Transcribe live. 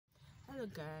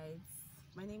Hello guys,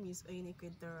 my name is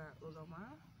Dara Oloma.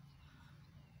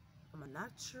 I'm an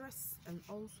actress and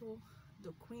also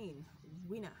the queen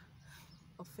winner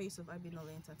of Face of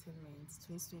Abinole Entertainment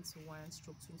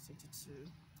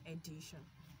 2021/2022 edition.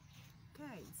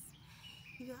 Guys,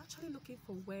 if you're actually looking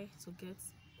for where to get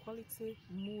quality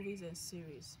movies and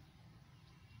series,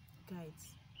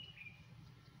 guys,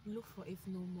 look for If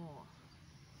No More.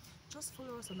 Just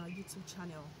follow us on our YouTube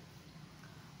channel,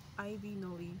 IB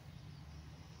Nolly.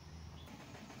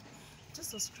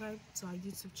 Just subscribe to our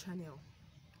YouTube channel,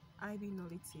 IB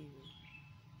Nolly TV.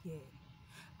 Yeah,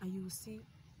 and you will see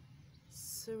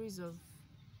series of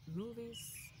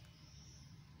movies.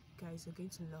 Guys, you're going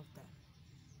to love them.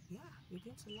 Yeah, you're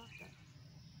going to love them.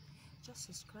 Just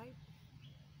subscribe,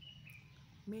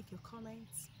 make your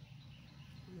comments,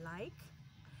 like,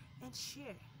 and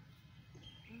share.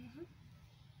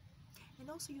 And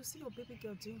also, you see your baby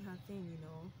girl doing her thing.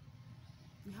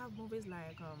 We have movies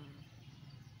like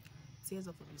Tears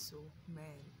of Abysso.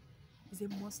 Man, it's a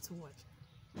must to watch.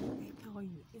 I tell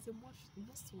you, it's a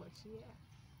must to watch. Yeah,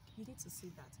 you need to see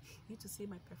that. You need to see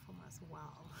my performance.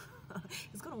 Wow,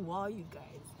 it's gonna wow you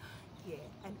guys. Yeah,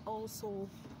 and also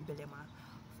Belema.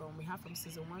 We have from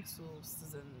season 1 to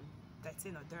season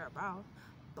 13 or thereabout.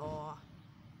 Or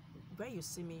where you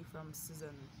see me from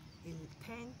season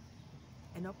 10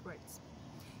 and upwards.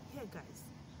 Yeah, guys,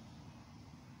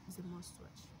 it's a must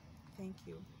watch. Thank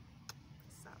you.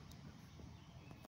 Peace out.